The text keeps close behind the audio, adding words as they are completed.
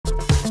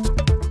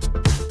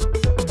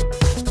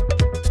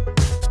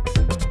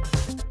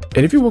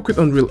And if you work with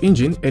Unreal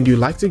Engine and you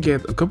like to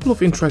get a couple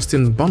of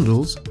interesting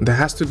bundles that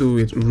has to do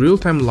with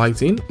real-time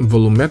lighting,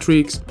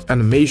 volumetrics,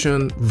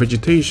 animation,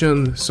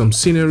 vegetation, some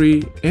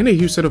scenery, and a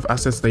huge set of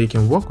assets that you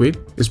can work with,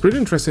 it's pretty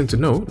interesting to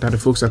know that the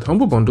folks at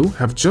Humble Bundle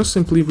have just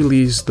simply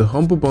released the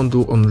Humble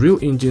Bundle Unreal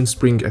Engine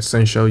Spring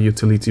Essential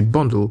Utility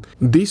Bundle.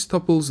 This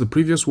topples the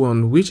previous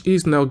one, which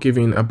is now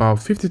giving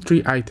about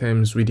 53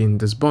 items within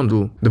this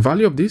bundle. The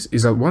value of this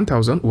is at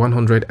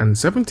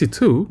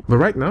 1,172, but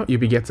right now you'll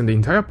be getting the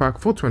entire pack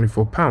for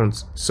 £24.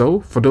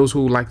 So for those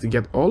who would like to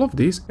get all of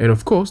this and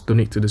of course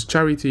donate to this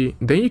charity,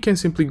 then you can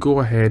simply go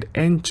ahead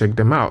and check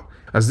them out,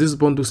 as this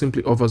bundle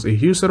simply offers a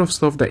huge set of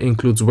stuff that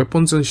includes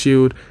weapons and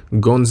shield,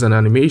 guns and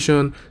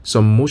animation,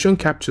 some motion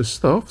capture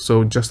stuff.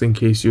 So just in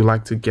case you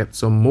like to get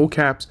some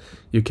mocaps,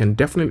 you can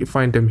definitely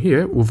find them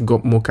here. We've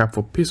got mocap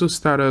for pistol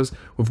starters,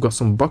 we've got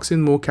some boxing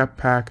mocap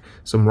pack,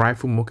 some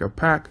rifle mocap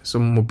pack,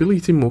 some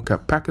mobility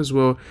mocap pack as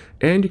well,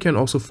 and you can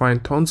also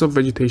find tons of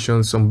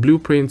vegetation, some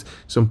blueprints,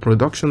 some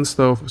production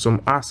stuff,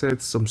 some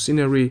assets, some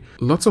scenery,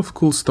 lots of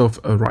cool stuff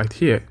right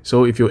here.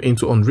 So if you're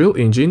into Unreal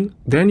Engine,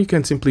 then you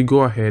can simply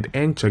go ahead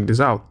and check this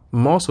out.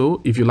 More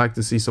so, if you like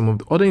to see some of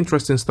the other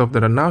interesting stuff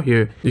that are now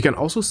here, you can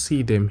also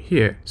see them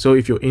here. So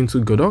if you're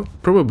into Godot,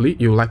 probably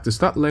you like to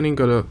start learning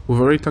Godot. We've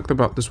already talked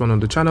about this one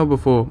on the channel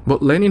before,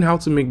 but learning how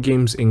to make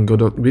games in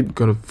Godot with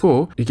Godot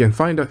 4, you can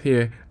find that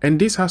here. And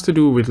this has to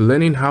do with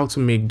learning how to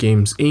make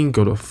games in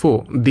Godot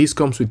 4. This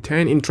comes with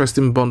 10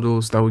 interesting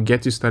bundles that will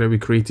get you started with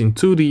creating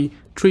 2D,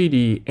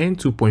 3D and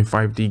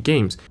 2.5D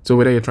games. So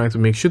whether you're trying to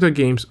make shooter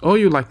games or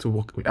you like to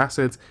work with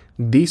assets,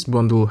 this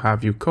bundle will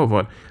have you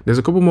covered. There's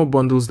a couple more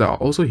bundles that are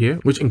also here,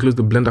 which includes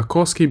the Blender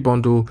Core Skill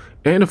bundle,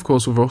 and of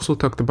course we've also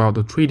talked about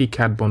the 3D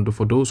CAD bundle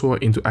for those who are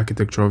into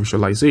architectural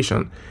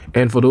visualization.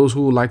 And for those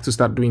who like to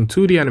start doing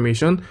 2D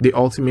animation, the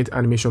Ultimate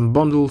Animation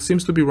bundle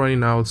seems to be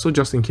running out, so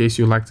just in case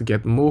you like to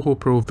get Moho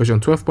Pro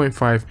version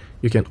 12.5,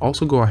 you can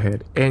also go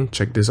ahead and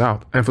check this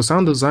out. And for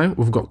sound design,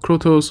 we've got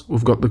Krotos,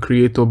 we've got the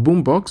Creator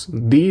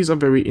Boombox. These are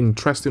very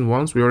interesting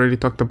ones. We already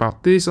talked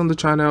about this on the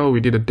channel,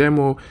 we did a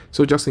demo,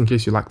 so just in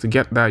case you like to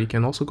get that, you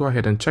can also go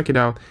ahead and check it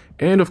out.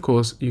 And of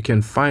course you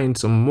can find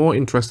some more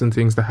interesting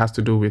things that has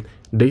to do with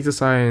data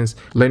science,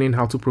 learning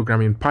how to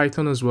program in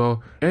Python as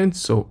well, and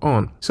so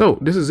on. So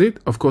this is it.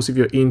 Of course, if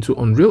you're into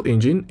Unreal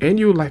Engine and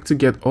you like to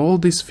get all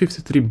these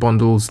 53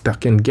 bundles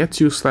that can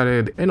get you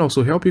started and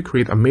also help you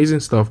create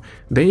amazing stuff,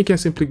 then you can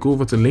simply go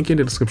over to the link in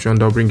the description.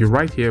 That'll bring you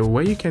right here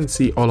where you can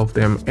see all of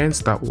them and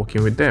start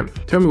working with them.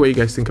 Tell me what you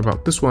guys think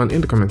about this one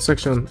in the comment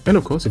section, and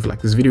of course if you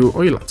like this video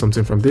or you like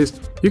something from this,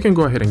 you can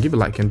go ahead and give a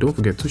like and don't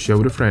forget to share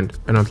with a friend.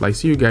 And until I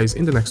see you guys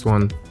in the next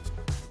one,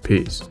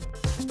 peace.